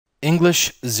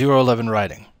English 011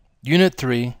 Writing, Unit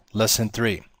 3, Lesson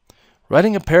 3.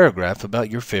 Writing a paragraph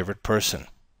about your favorite person.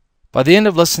 By the end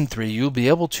of Lesson 3, you'll be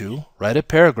able to write a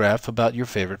paragraph about your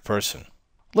favorite person.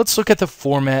 Let's look at the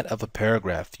format of a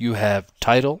paragraph. You have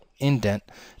title, indent,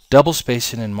 double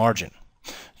spacing, and margin.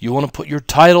 You want to put your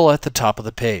title at the top of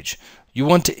the page. You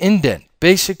want to indent.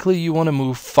 Basically, you want to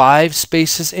move 5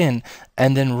 spaces in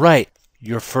and then write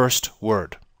your first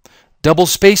word. Double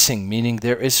spacing, meaning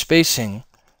there is spacing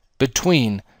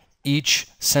between each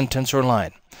sentence or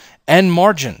line. And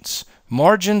margins.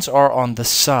 Margins are on the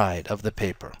side of the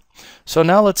paper. So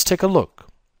now let's take a look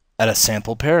at a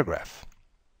sample paragraph.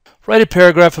 Write a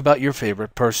paragraph about your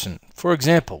favorite person. For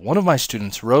example, one of my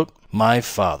students wrote, "My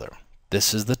father."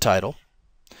 This is the title.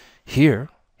 Here,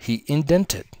 he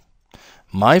indented.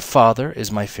 My father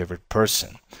is my favorite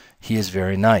person. He is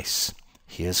very nice.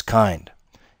 He is kind.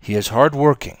 He is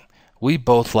hardworking. We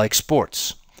both like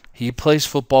sports. He plays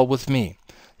football with me.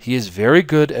 He is very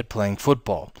good at playing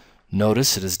football.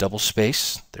 Notice it is double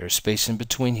space. There is space in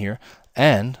between here,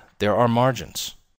 and there are margins.